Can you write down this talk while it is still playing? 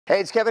Hey,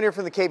 it's Kevin here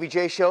from the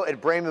KVJ show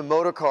at Braman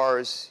Motor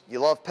Cars. You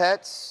love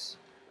pets,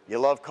 you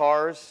love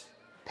cars,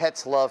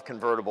 pets love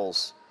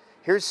convertibles.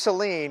 Here's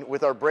Celine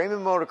with our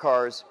Braman Motor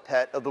Cars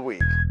Pet of the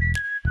Week.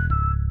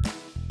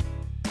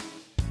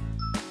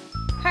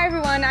 Hi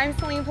everyone, I'm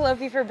Celine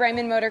Pelofi for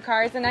Braman Motor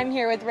Cars, and I'm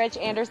here with Rich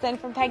Anderson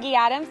from Peggy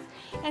Adams.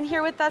 And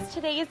here with us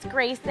today is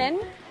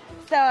Grayson.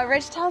 So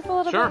Rich, tell us a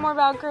little bit more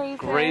about Grayson.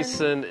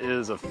 Grayson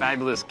is a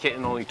fabulous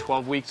kitten, only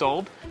 12 weeks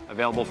old,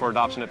 available for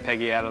adoption at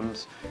Peggy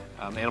Adams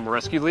Animal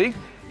Rescue League.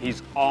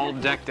 He's all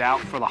decked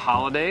out for the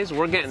holidays.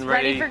 We're getting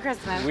ready for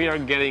Christmas. We are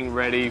getting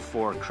ready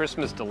for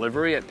Christmas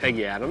delivery at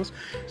Peggy Adams.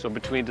 So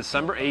between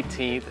December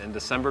 18th and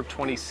December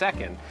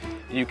 22nd,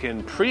 you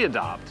can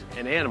pre-adopt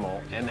an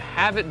animal and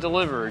have it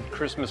delivered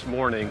Christmas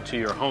morning to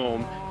your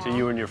home, to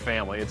you and your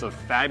family. It's a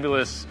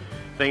fabulous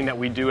thing that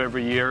we do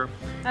every year.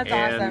 That's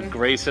and awesome.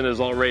 Grayson is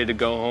all ready to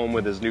go home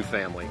with his new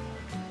family.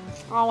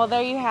 Oh, well,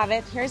 there you have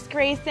it. Here's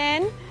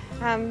Grayson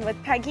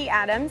with Peggy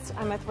Adams.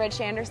 I'm with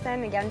Rich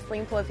Anderson. Again,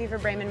 Celine Pelofi for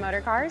Braman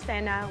Motor Cars,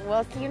 and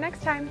we'll see you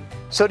next time.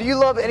 So do you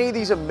love any of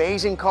these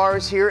amazing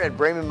cars here at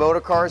Braman Motor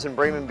Cars and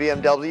Braman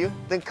BMW?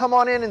 Then come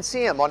on in and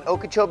see them on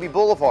Okeechobee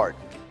Boulevard.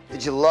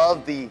 Did you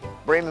love the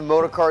Braman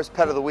Motor Cars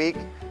Pet of the Week?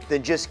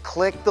 Then just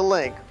click the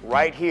link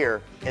right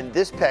here and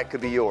this pet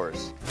could be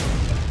yours.